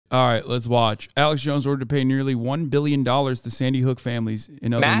All right, let's watch. Alex Jones ordered to pay nearly $1 billion to Sandy Hook families.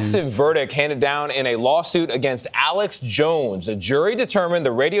 In other Massive news. verdict handed down in a lawsuit against Alex Jones. A jury determined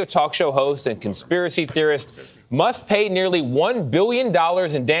the radio talk show host and conspiracy theorist must pay nearly $1 billion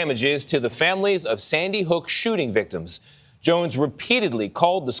in damages to the families of Sandy Hook shooting victims. Jones repeatedly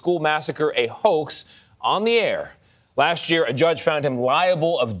called the school massacre a hoax on the air. Last year, a judge found him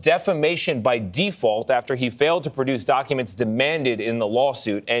liable of defamation by default after he failed to produce documents demanded in the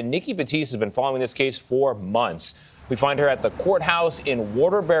lawsuit. And Nikki Batiste has been following this case for months. We find her at the courthouse in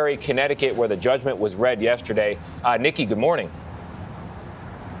Waterbury, Connecticut, where the judgment was read yesterday. Nikki, good morning.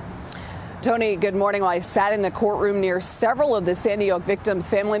 Tony, good morning. Well, I sat in the courtroom near several of the Sandy Hook victims'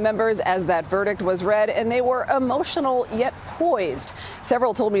 family members as that verdict was read, and they were emotional yet poised.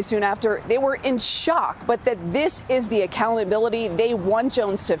 Several told me soon after they were in shock, but that this is the accountability they want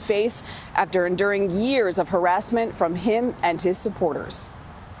Jones to face after enduring years of harassment from him and his supporters.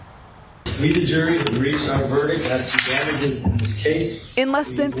 We, the jury, have reached our verdict as to damages in this case. In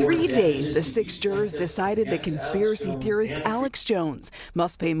less than 3 days, the 6 jurors decided that conspiracy theorist Alex Jones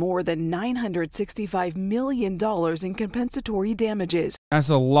must pay more than $965 million in compensatory damages. That's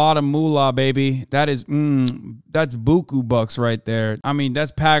a lot of moolah, baby. That is, that's buku bucks right there. I mean,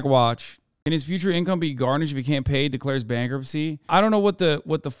 that's Pagwatch. Can his future income be garnished if he can't pay, declares bankruptcy? I don't know what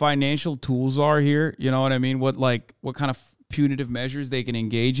the financial tools are here. You know what I mean? What kind of punitive measures they can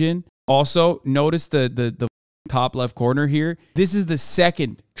engage in. Also, notice the top left corner here. This is the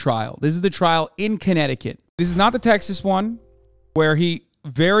second trial. This is the trial in Connecticut. This is not the Texas one where he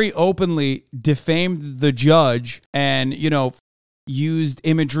very openly defamed the judge and, used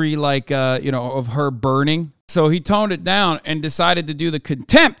imagery like, of her burning. So he toned it down and decided to do the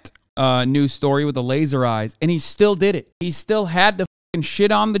contempt news story with the laser eyes. And he still did it. He still had to fucking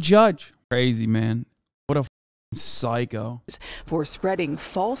shit on the judge. Crazy, man. What a psycho. For spreading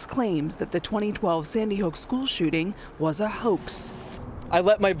false claims that the 2012 Sandy Hook school shooting was a hoax. I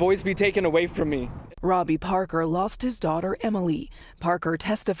let my voice be taken away from me. Robbie Parker lost his daughter, Emily. Parker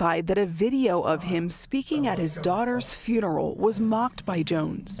testified that a video of him speaking at his daughter's funeral was mocked by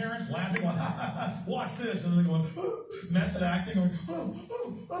Jones. Parents laughing, going, watch this, and they're going, method acting, going,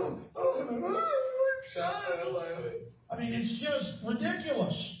 I mean, it's just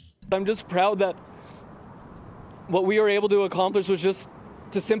ridiculous. I'm just proud that what we were able to accomplish was just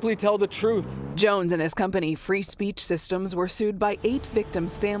to simply tell the truth. Jones and his company, Free Speech Systems, were sued by 8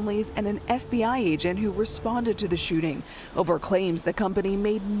 victims' families and an FBI agent who responded to the shooting over claims the company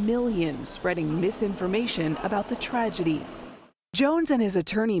made millions spreading misinformation about the tragedy. Jones and his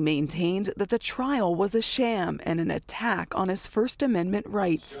attorney maintained that the trial was a sham and an attack on his First Amendment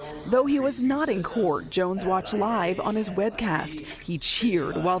rights. Though he was not in court, Jones watched live on his webcast. He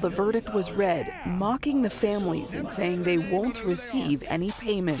cheered while the verdict was read, mocking the families and saying they won't receive any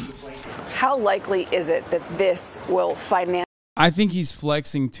payments. How likely is it that this will financially? I think he's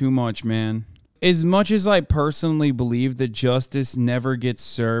flexing too much, man. As much as I personally believe that justice never gets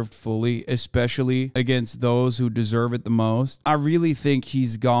served fully, especially against those who deserve it the most, I really think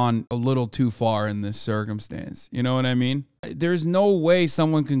he's gone a little too far in this circumstance. You know what I mean? There's no way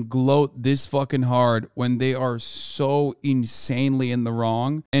someone can gloat this fucking hard when they are so insanely in the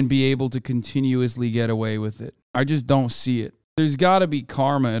wrong and be able to continuously get away with it. I just don't see it. There's got to be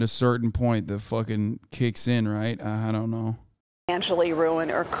karma at a certain point that fucking kicks in, right? I don't know. Financially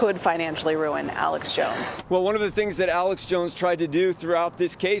ruin or could financially ruin Alex Jones. Well, one of the things that Alex Jones tried to do throughout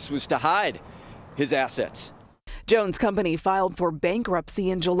this case was to hide his assets. Jones' company filed for bankruptcy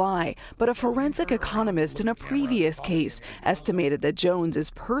in July, but a forensic economist in a previous case estimated that Jones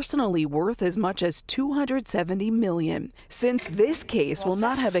is personally worth as much as $270 million. Since this case will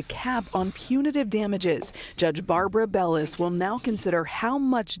not have a cap on punitive damages, Judge Barbara Bellis will now consider how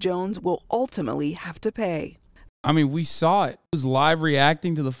much Jones will ultimately have to pay. I mean, we saw it. He was live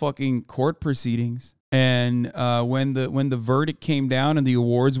reacting to the fucking court proceedings. And when the verdict came down and the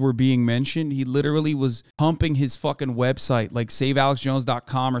awards were being mentioned, he literally was pumping his fucking website, like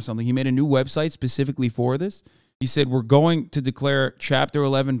savealexjones.com or something. He made a new website specifically for this. He said, we're going to declare Chapter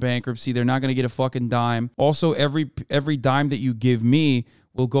 11 bankruptcy. They're not going to get a fucking dime. Also, every dime that you give me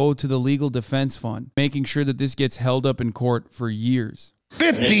will go to the legal defense fund, making sure that this gets held up in court for years.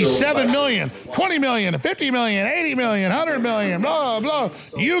 57 million, 20 million, 50 million, 80 million, 100 million, blah, blah.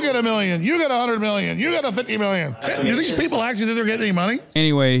 You get $1 million, you get 100 million, you get 50 million. Do these people actually think they're getting any money?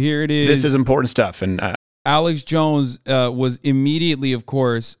 Anyway, here it is. This is important stuff. And Alex Jones was immediately, of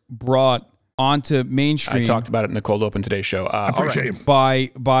course, brought onto mainstream. I talked about it in the Cold Open Today show.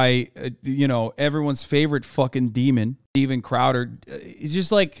 By everyone's favorite fucking demon, Steven Crowder. It's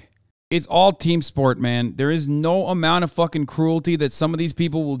just like, It's all team sport, man. There is no amount of fucking cruelty that some of these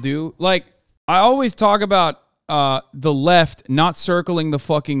people will do. Like, I always talk about the left not circling the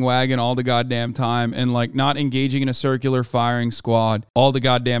fucking wagon all the goddamn time and like not engaging in a circular firing squad all the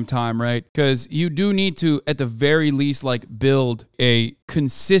goddamn time, right? Because you do need to, at the very least, like build a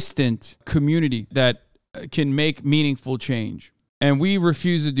consistent community that can make meaningful change. And we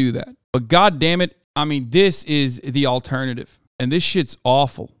refuse to do that. But God damn it, I mean, this is the alternative. And this shit's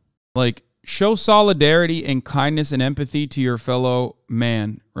awful. Like, show solidarity and kindness and empathy to your fellow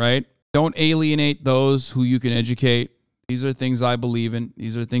man, right? Don't alienate those who you can educate. These are things I believe in.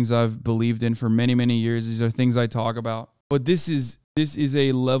 These are things I've believed in for many, many years. These are things I talk about. But this is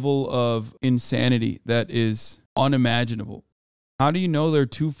a level of insanity that is unimaginable. How do you know they're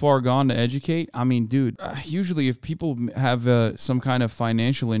too far gone to educate? I mean, dude, usually if people have some kind of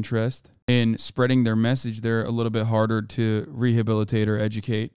financial interest in spreading their message, they're a little bit harder to rehabilitate or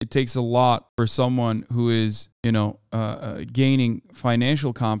educate. It takes a lot for someone who is, gaining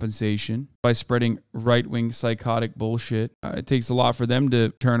financial compensation by spreading right-wing psychotic bullshit. It takes a lot for them to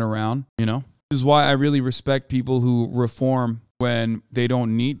turn around, This is why I really respect people who reform when they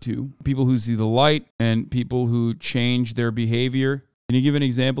don't need to, people who see the light and people who change their behavior. Can you give an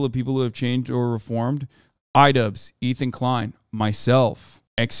example of people who have changed or reformed? iDubbbz, Ethan Klein, myself,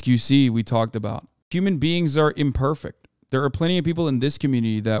 XQC we talked about. Human beings are imperfect. There are plenty of people in this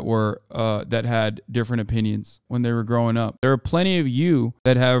community that were that had different opinions when they were growing up. There are plenty of you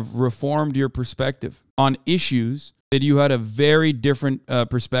that have reformed your perspective on issues that you had a very different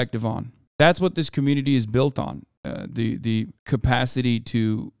perspective on. That's what this community is built on. The capacity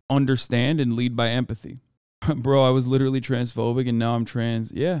to understand and lead by empathy. Bro, I was literally transphobic and now I'm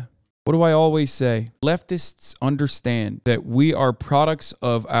trans. Yeah. What do I always say? Leftists understand that we are products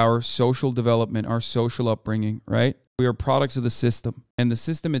of our social development, our social upbringing, right? We are products of the system. And the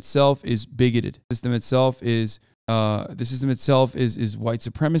system itself is bigoted. The system itself is white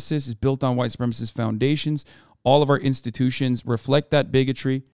supremacist, is built on white supremacist foundations. All of our institutions reflect that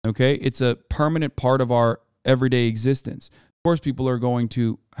bigotry, okay? It's a permanent part of our everyday existence. Of course, people are going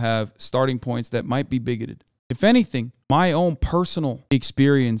to have starting points that might be bigoted. If anything, my own personal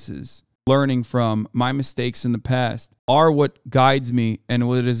experiences, learning from my mistakes in the past, are what guides me and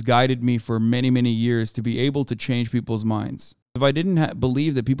what has guided me for many, many years to be able to change people's minds. If I didn't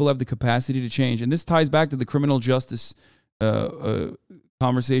believe that people have the capacity to change, and this ties back to the criminal justice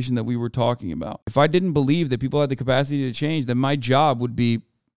conversation that we were talking about. If I didn't believe that people had the capacity to change, then my job would be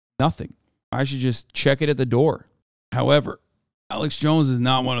nothing. I should just check it at the door. However, Alex Jones is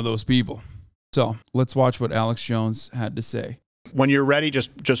not one of those people. So let's watch what Alex Jones had to say. When you're ready,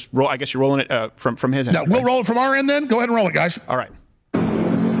 just roll. I guess you're rolling it from his end. No, we'll roll it from our end then. Go ahead and roll it, guys. All right.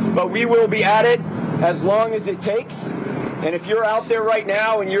 But we will be at it as long as it takes. And if you're out there right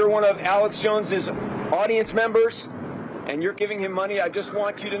now and you're one of Alex Jones's audience members and you're giving him money, I just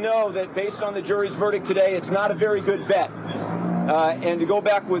want you to know that based on the jury's verdict today, it's not a very good bet. And to go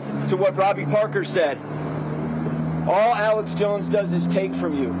back to what Robbie Parker said, all Alex Jones does is take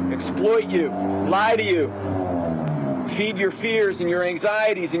from you, exploit you, lie to you, feed your fears and your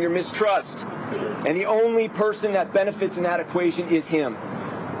anxieties and your mistrust. And the only person that benefits in that equation is him.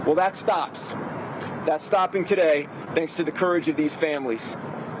 Well, that stops. That's stopping today, thanks to the courage of these families.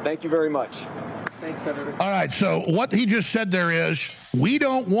 Thank you very much. Thanks, Senator. All right, so what he just said there is, we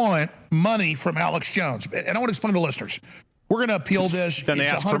don't want money from Alex Jones. And I want to explain to listeners. We're going to appeal this. Then they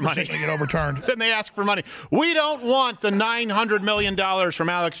ask for money. Get overturned. Then they ask for money. We don't want the $900 million from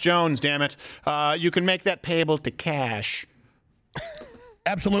Alex Jones, damn it. You can make that payable to cash.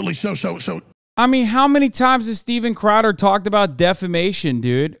 Absolutely. So. I mean, how many times has Steven Crowder talked about defamation,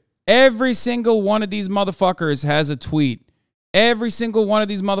 dude? Every single one of these motherfuckers has a tweet. Every single one of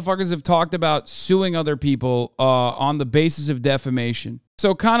these motherfuckers have talked about suing other people on the basis of defamation.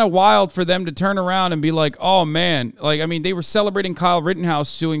 So kind of wild for them to turn around and be like, oh, man. Like, I mean, they were celebrating Kyle Rittenhouse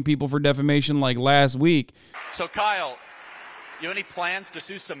suing people for defamation like last week. So, Kyle, you have any plans to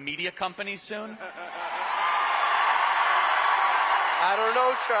sue some media companies soon? I don't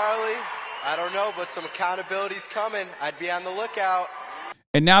know, Charlie. I don't know, but some accountability's coming. I'd be on the lookout.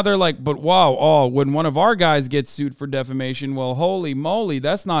 And now they're like, but wow, when one of our guys gets sued for defamation, well, holy moly,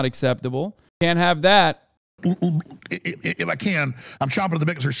 that's not acceptable. Can't have that. If I can, I'm chomping at the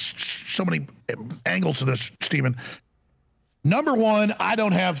bit because there's so many angles to this, Stephen. Number one, I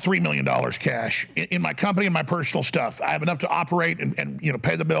don't have $3 million cash in my company and my personal stuff. I have enough to operate and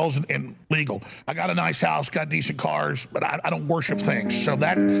pay the bills and legal. I got a nice house, got decent cars, but I don't worship things. So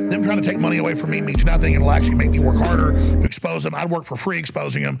that them trying to take money away from me means nothing. It'll actually make me work harder to expose them. I'd work for free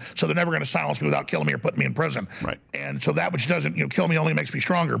exposing them, so they're never going to silence me without killing me or putting me in prison. Right. And so that which doesn't kill me only makes me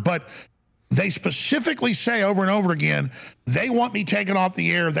stronger. But they specifically say over and over again, they want me taken off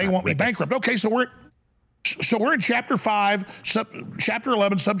the air. They want me bankrupt. Okay, so we're in Chapter 5, Chapter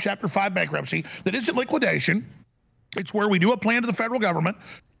 11, Subchapter 5 bankruptcy. That isn't liquidation. It's where we do a plan to the federal government.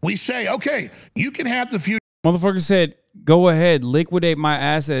 We say, okay, you can have the future. Motherfucker said, go ahead, liquidate my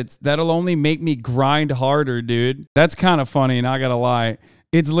assets. That'll only make me grind harder, dude. That's kind of funny, not gonna lie.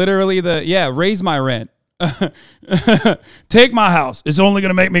 It's literally raise my rent. Take my house. It's only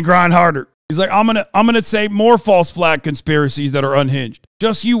gonna make me grind harder. He's like, I'm gonna say more false flag conspiracies that are unhinged.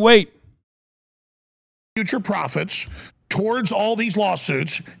 Just you wait. Future profits towards all these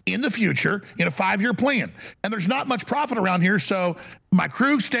lawsuits in the future in a 5-year plan. And there's not much profit around here, so my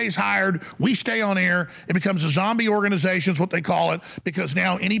crew stays hired, we stay on air, it becomes a zombie organization is what they call it, because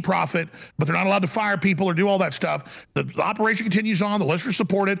now any profit, but they're not allowed to fire people or do all that stuff. The operation continues on, the listeners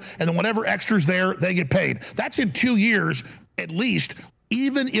support it, and then whatever extras there, they get paid. That's in 2 years at least,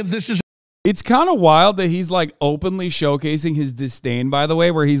 even if this is. It's kind of wild that he's like openly showcasing his disdain, by the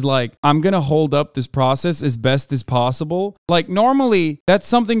way, where he's like, I'm going to hold up this process as best as possible. Like normally that's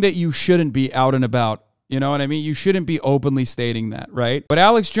something that you shouldn't be out and about. You know what I mean? You shouldn't be openly stating that, right? But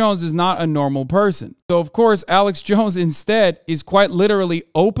Alex Jones is not a normal person. So of course, Alex Jones instead is quite literally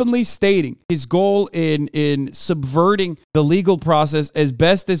openly stating his goal in subverting the legal process as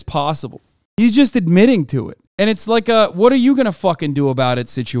best as possible. He's just admitting to it. And it's like a, what are you going to fucking do about it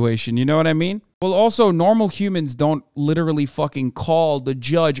situation? You know what I mean? Well, also, normal humans don't literally fucking call the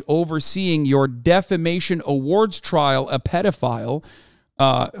judge overseeing your defamation awards trial a pedophile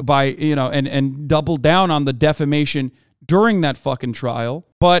and double down on the defamation during that fucking trial.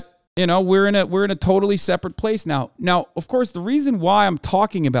 But, we're in a totally separate place now. Now, of course, the reason why I'm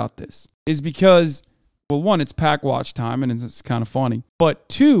talking about this is because, well, one, it's Pack Watch time and it's kind of funny. But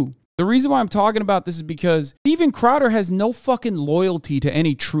two, the reason why I'm talking about this is because Steven Crowder has no fucking loyalty to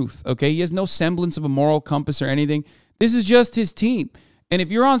any truth, okay? He has no semblance of a moral compass or anything. This is just his team. And if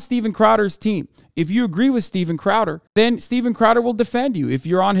you're on Steven Crowder's team, if you agree with Steven Crowder, then Steven Crowder will defend you. If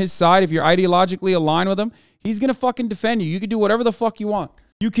you're on his side, if you're ideologically aligned with him, he's going to fucking defend you. You can do whatever the fuck you want.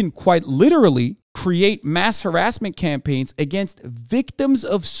 You can quite literally create mass harassment campaigns against victims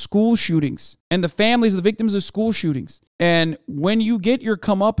of school shootings and the families of the victims of school shootings. And when you get your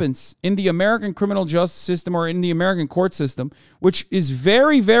comeuppance in the American criminal justice system or in the American court system, which is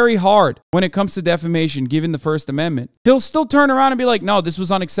very, very hard when it comes to defamation, given the First Amendment, he'll still turn around and be like, no, this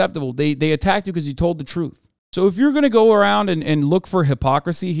was unacceptable. They attacked you because you told the truth. So if you're going to go around and look for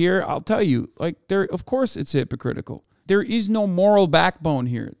hypocrisy here, I'll tell you, of course it's hypocritical. There is no moral backbone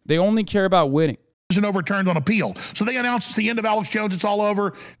here. They only care about winning. Isn't overturned on appeal. So they announced it's the end of Alex Jones. It's all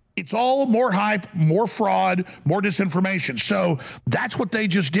over. It's all more hype, more fraud, more disinformation. So that's what they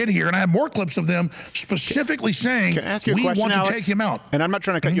just did here. And I have more clips of them specifically saying, can I ask you a we question, want Alex? to take him out. And I'm not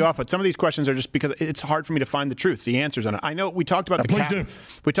trying to cut you off, but some of these questions are just because it's hard for me to find the truth, the answers on it. I know we talked about the cap.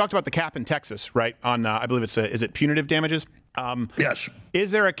 We talked about the cap in Texas, right? On I believe it's is it punitive damages? Yes.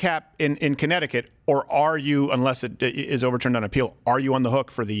 Is there a cap in Connecticut, or are you, unless it is overturned on appeal, are you on the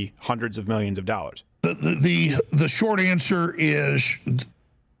hook for the hundreds of millions of dollars? The short answer is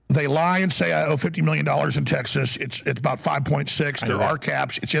they lie and say I owe $50 million in Texas. It's about 5.6. There are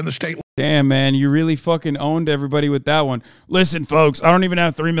caps. It's in the state. Damn, man, you really fucking owned everybody with that one. Listen, folks, I don't even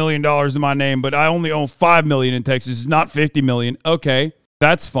have $3 million in my name, but I only own $5 million in Texas. It's not $50 million. Okay,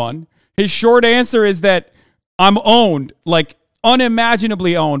 that's fun. His short answer is that I'm owned, like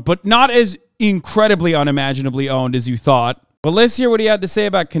unimaginably owned, but not as incredibly unimaginably owned as you thought. But let's hear what he had to say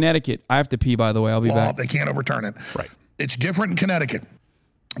about Connecticut. I have to pee, by the way. I'll be back. They can't overturn it. Right. It's different in Connecticut.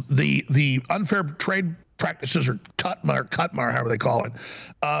 The unfair trade practices, or CUTMAR, however they call it,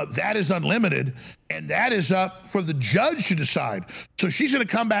 that is unlimited, and that is up for the judge to decide. So she's going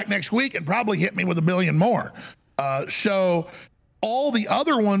to come back next week and probably hit me with $1 billion more. So all the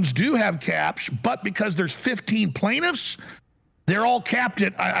other ones do have caps, but because there's 15 plaintiffs, they're all capped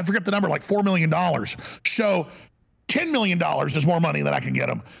at, I forget the number, like $4 million. So $10 million is more money than I can get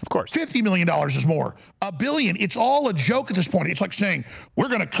them. Of course. $50 million is more. $1 billion, it's all a joke at this point. It's like saying, we're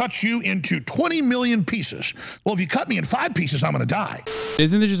going to cut you into 20 million pieces. Well, if you cut me in 5 pieces, I'm going to die.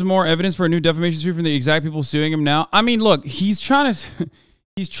 Isn't there just more evidence for a new defamation suit from the exact people suing him now? I mean, look, he's trying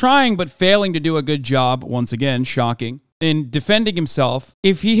but failing to do a good job, once again, shocking, in defending himself.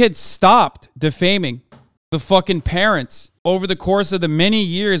 If he had stopped defaming the fucking parents over the course of the many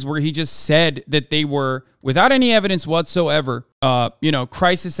years where he just said that they were, without any evidence whatsoever,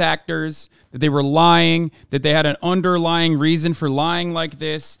 crisis actors, that they were lying, that they had an underlying reason for lying like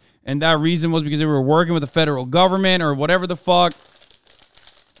this, and that reason was because they were working with the federal government or whatever the fuck.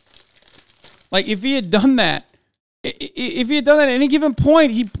 Like, if he had done that at any given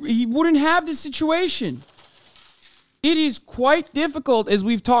point, he wouldn't have this situation. It is quite difficult, as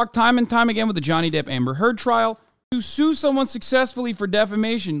we've talked time and time again with the Johnny Depp Amber Heard trial, to sue someone successfully for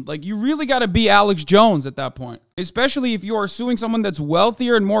defamation. Like, you really got to be Alex Jones at that point, especially if you are suing someone that's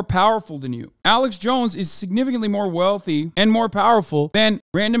wealthier and more powerful than you. Alex Jones is significantly more wealthy and more powerful than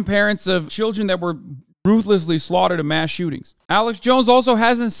random parents of children that were ruthlessly slaughtered in mass shootings. Alex Jones also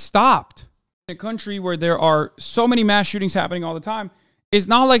hasn't stopped. In a country where there are so many mass shootings happening all the time, it's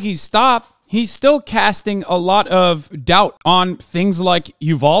not like he's stopped. He's still casting a lot of doubt on things like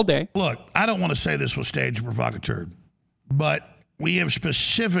Uvalde. Look, I don't want to say this was staged and provocateur, but we have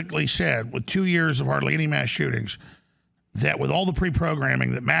specifically said with 2 years of hardly any mass shootings that with all the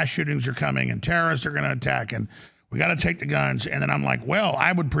pre-programming that mass shootings are coming and terrorists are going to attack and we got to take the guns. And then I'm like, well,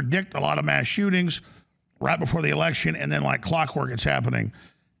 I would predict a lot of mass shootings right before the election, and then like clockwork, it's happening.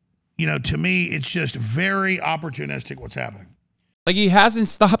 You know, to me, it's just very opportunistic what's happening. Like, he hasn't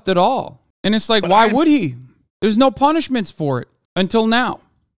stopped at all. And it's like, why would he? There's no punishments for it until now.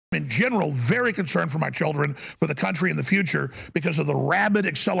 In general, very concerned for my children, for the country in the future, because of the rapid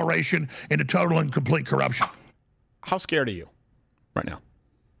acceleration into total and complete corruption. How scared are you right now?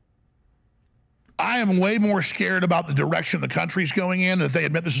 I am way more scared about the direction the country's going in, if they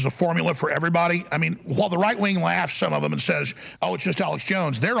admit this is a formula for everybody. I mean, while the right wing laughs, some of them, and says, oh, it's just Alex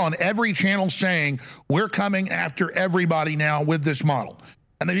Jones, they're on every channel saying we're coming after everybody now with this model.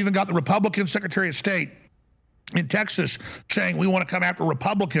 And they've even got the Republican Secretary of State in Texas saying we want to come after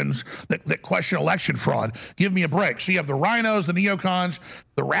Republicans that question election fraud. Give me a break. So you have the rhinos, the neocons,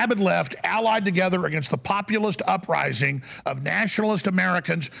 the rabid left allied together against the populist uprising of nationalist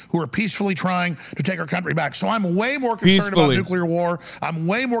Americans who are peacefully trying to take our country back. So I'm way more concerned about nuclear war. I'm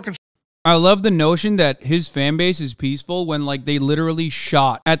way more concerned. I love the notion that his fan base is peaceful when, like, they literally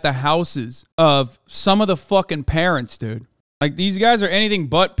shot at the houses of some of the fucking parents, dude. Like, these guys are anything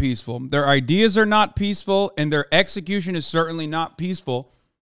but peaceful. Their ideas are not peaceful, and their execution is certainly not peaceful.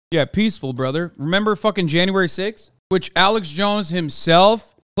 Yeah, peaceful, brother. Remember fucking January 6th? Which Alex Jones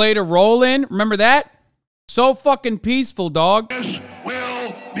himself played a role in? Remember that? So fucking peaceful, dog. This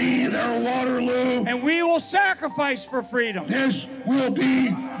will be their Waterloo. And we will sacrifice for freedom. This will be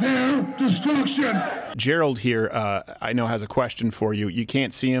their destruction. Gerald here, I know, has a question for you. You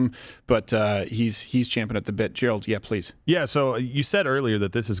can't see him, but he's champing at the bit. Gerald, yeah, please. Yeah, so you said earlier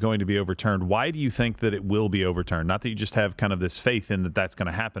that this is going to be overturned. Why do you think that it will be overturned? Not that you just have kind of this faith in that that's going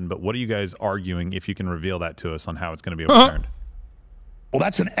to happen, but what are you guys arguing, if you can reveal that to us, on how it's going to be overturned? Well,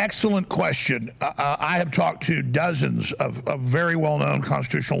 that's an excellent question. I have talked to dozens of very well-known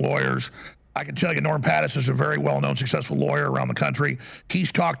constitutional lawyers. I can tell you Norm Pattis is a very well-known, successful lawyer around the country. He's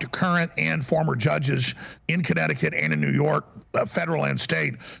talked to current and former judges in Connecticut and in New York, federal and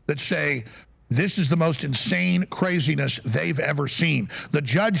state, that say this is the most insane craziness they've ever seen. The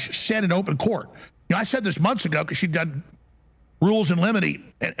judge said in open court, you know, I said this months ago because she'd done rules in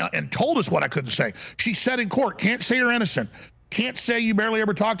limine and told us what I couldn't say. She said in court, can't say you're innocent. Can't say you barely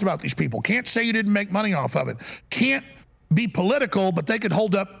ever talked about these people. Can't say you didn't make money off of it. Can't be political, but they could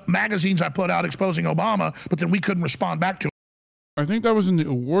hold up magazines I put out exposing Obama, but then we couldn't respond back to it. I think that was in the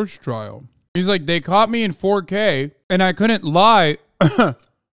awards trial. He's like, they caught me in 4K and I couldn't lie.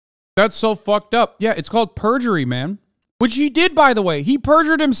 That's so fucked up. Yeah, it's called perjury, man. Which he did, by the way. He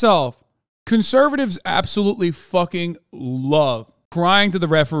perjured himself. Conservatives absolutely fucking love crying to the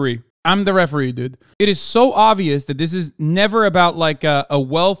referee. I'm the referee, dude. It is so obvious that this is never about like a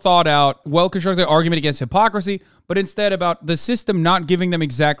well thought out, well constructed argument against hypocrisy, but instead about the system not giving them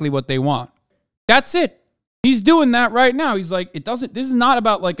exactly what they want. That's it. He's doing that right now. He's like, this is not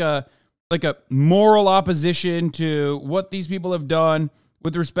about like a moral opposition to what these people have done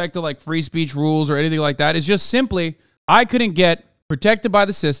with respect to like free speech rules or anything like that. It's just simply, I couldn't get protected by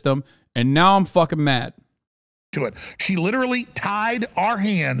the system and now I'm fucking mad. To it. She literally tied our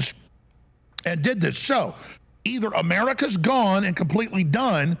hands and did this. So either America's gone and completely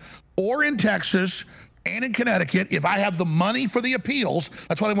done, or in Texas and in Connecticut, if I have the money for the appeals,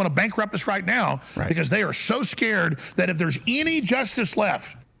 that's why they want to bankrupt us right now, because they are so scared that if there's any justice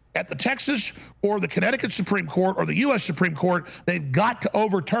left at the Texas or the Connecticut Supreme Court or the U.S. Supreme Court, they've got to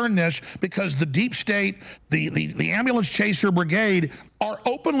overturn this because the deep state, the ambulance chaser brigade are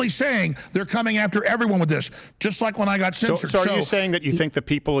openly saying they're coming after everyone with this, just like when I got censored. So are you saying that you think the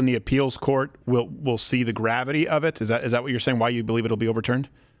people in the appeals court will see the gravity of it? Is that what you're saying, why you believe it'll be overturned?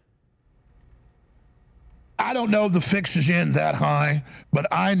 I don't know the fix is in that high, but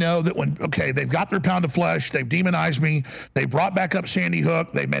I know that they've got their pound of flesh, they've demonized me, they brought back up Sandy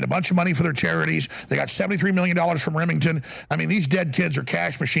Hook, they've made a bunch of money for their charities, they got $73 million from Remington. I mean, these dead kids are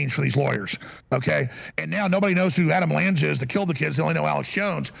cash machines for these lawyers, okay? And now nobody knows who Adam Lanza is that killed the kids, they only know Alex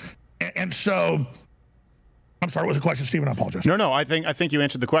Jones. And so, I'm sorry, what was the question, Stephen? I apologize. No, I think you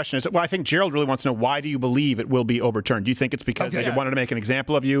answered the question. I think Gerald really wants to know, why do you believe it will be overturned? Do you think it's because they wanted to make an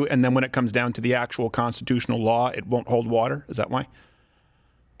example of you, and then when it comes down to the actual constitutional law, it won't hold water? Is that why?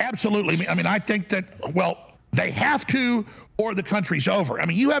 Absolutely. I mean, I think that, well, they have to, or the country's over. I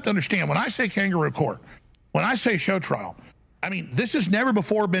mean, you have to understand, when I say kangaroo court, when I say show trial, I mean, this has never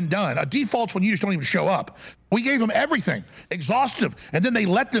before been done. A default's when you just don't even show up. We gave them everything, exhaustive, and then they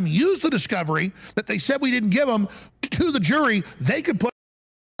let them use the discovery that they said we didn't give them to the jury. They could put.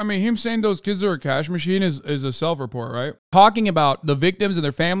 I mean, him saying those kids are a cash machine is a self-report, right? Talking about the victims and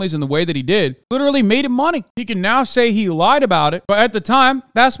their families and the way that he did literally made him money. He can now say he lied about it, but at the time,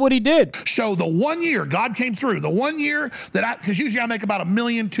 that's what he did. So the 1 year God came through, the 1 year that because usually I make about $1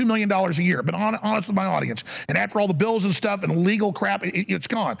 million, $2 million a year, but honest with my audience. And after all the bills and stuff and legal crap, it's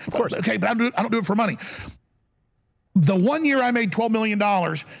gone. Of course. Okay, but I don't do it for money. The 1 year I made $12 million,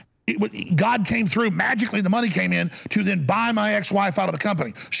 God came through magically. The money came in to then buy my ex-wife out of the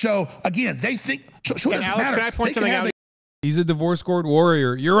company. So again, they think. So it doesn't Alex, matter. can I point something out? He's a divorce court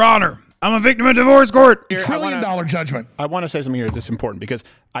warrior. Your Honor, I'm a victim of divorce court. $1 trillion judgment. I want to say something here that's important because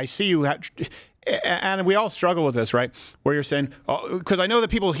I see you, and we all struggle with this, right? Where you're saying, because I know that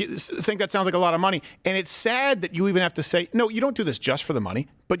people think that sounds like a lot of money, and it's sad that you even have to say, no, you don't do this just for the money,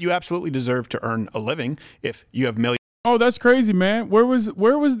 but you absolutely deserve to earn a living if you have millions. Oh, that's crazy, man. Where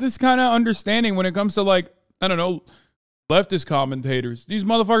was this kind of understanding when it comes to, like, I don't know, leftist commentators? These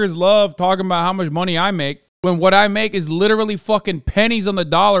motherfuckers love talking about how much money I make when what I make is literally fucking pennies on the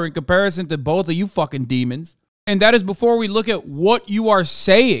dollar in comparison to both of you fucking demons. And that is before we look at what you are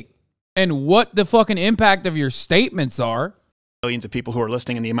saying and what the fucking impact of your statements are. Millions of people who are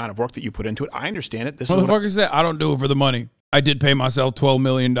listening and the amount of work that you put into it. I understand it. This motherfucker said, I don't do it for the money. I did pay myself $12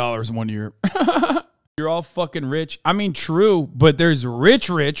 million 1 year. You're all fucking rich. I mean, true, but there's rich,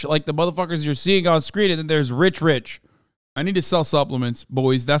 like the motherfuckers you're seeing on screen, and then there's rich. I need to sell supplements,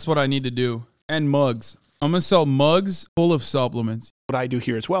 boys. That's what I need to do. And mugs. I'm going to sell mugs full of supplements. What I do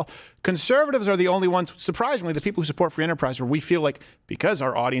here as well. Conservatives are the only ones, surprisingly, the people who support free enterprise, where we feel like, because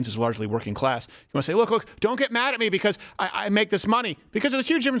our audience is largely working class, you want to say, look, don't get mad at me because I make this money. Because there's a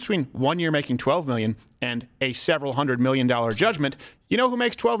huge difference between 1 year making $12 million and a several $100 million judgment. You know who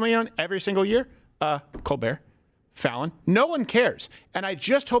makes $12 million every single year? Colbert, Fallon. No one cares. And I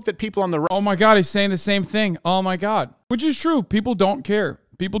just hope that people on the right. Oh my God, he's saying the same thing. Oh my God. Which is true. People don't care.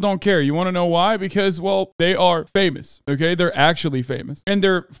 People don't care. You want to know why? Because, well, they are famous. Okay? They're actually famous. And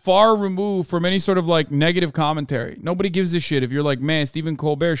they're far removed from any sort of like negative commentary. Nobody gives a shit. If you're like, man, Stephen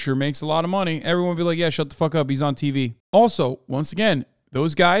Colbert sure makes a lot of money, everyone will be like, yeah, shut the fuck up. He's on TV. Also, once again,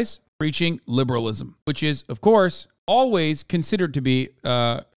 those guys preaching liberalism, which is, of course, always considered to be,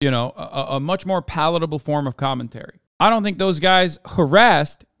 a much more palatable form of commentary. I don't think those guys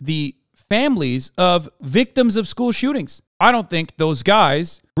harassed the families of victims of school shootings. I don't think those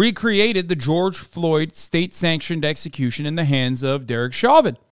guys recreated the George Floyd state-sanctioned execution in the hands of Derek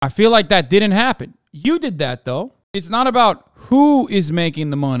Chauvin. I feel like that didn't happen. You did that, though. It's not about who is making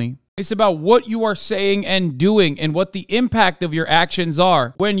the money. It's about what you are saying and doing and what the impact of your actions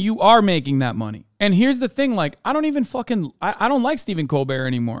are when you are making that money. And here's the thing, like, I don't like Stephen Colbert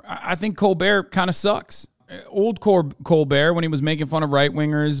anymore. I think Colbert kind of sucks. Old Colbert, when he was making fun of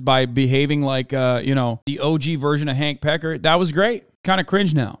right-wingers by behaving like, the OG version of Hank Pecker, that was great. Kind of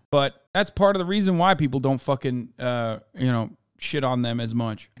cringe now. But that's part of the reason why people don't fucking, shit on them as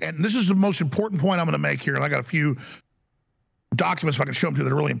much. And this is the most important point I'm going to make here, and I got a few documents, if I can show them to you,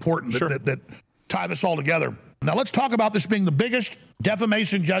 that are really important, sure, that tie this all together. Now let's talk about this being the biggest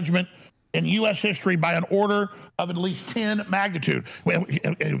defamation judgment in U.S. history by an order of at least 10 magnitude.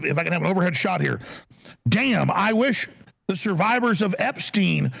 If I can have an overhead shot here. Damn, I wish the survivors of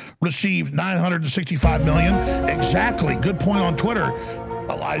Epstein received $965 million. Exactly. Good point on Twitter,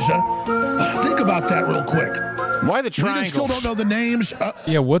 Eliza. Think about that real quick. Why the triangle? We still don't know the names.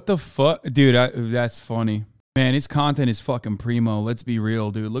 Yeah, what the fuck? Dude, that's funny. Man, his content is fucking primo. Let's be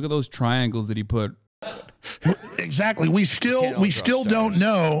real, dude. Look at those triangles that he put. Exactly. We still don't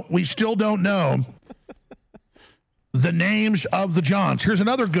know the names of the Johns. Here's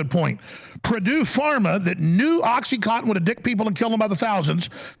another good point. Purdue Pharma, that knew OxyContin would addict people and kill them by the thousands,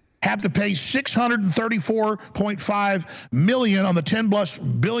 have to pay $634.5 million on the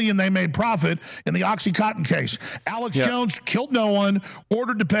 $10+ billion they made profit in the OxyContin case. Alex Jones killed no one,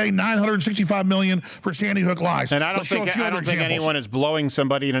 ordered to pay $965 million for Sandy Hook lies. And I don't think anyone is blowing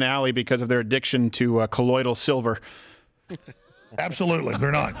somebody in an alley because of their addiction to colloidal silver. Absolutely,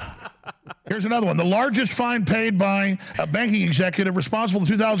 they're not. Here's another one. The largest fine paid by a banking executive responsible for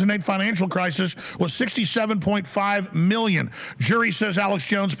the 2008 financial crisis was $67.5 million. Jury says Alex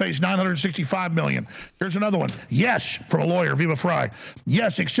Jones pays $965 million. Here's another one. Yes, from a lawyer, Viva Fry.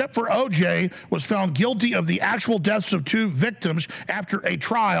 Yes, except for O.J. was found guilty of the actual deaths of 2 victims after a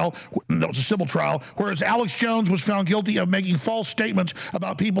trial, that was a civil trial, whereas Alex Jones was found guilty of making false statements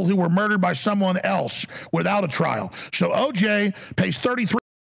about people who were murdered by someone else without a trial. So O.J. pays 33.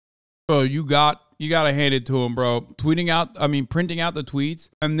 Bro, you gotta hand it to him, bro. Printing out the tweets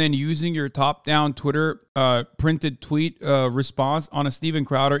and then using your top-down Twitter printed tweet response on a Steven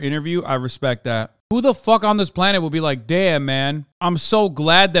Crowder interview. I respect that. Who the fuck on this planet will be like, damn, man, I'm so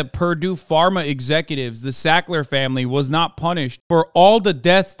glad that Purdue Pharma executives, the Sackler family, was not punished for all the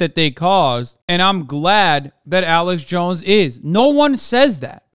deaths that they caused, and I'm glad that Alex Jones is. No one says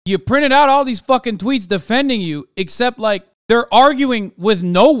that. You printed out all these fucking tweets defending you, except like they're arguing with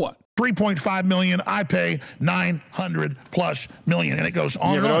no one. $3.5 million. I pay $900+ million, and it goes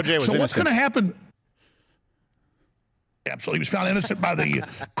on and on. OJ was so what's innocent. going to happen? Absolutely, he was found innocent by the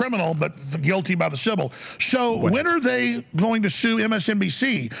criminal, but guilty by the civil. So when are they going to sue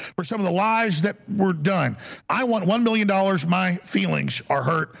MSNBC for some of the lies that were done? I want $1 million. My feelings are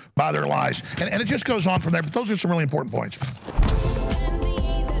hurt by their lies, and it just goes on from there. But those are some really important points.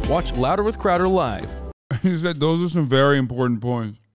 Watch Louder with Crowder live. He said those are some very important points.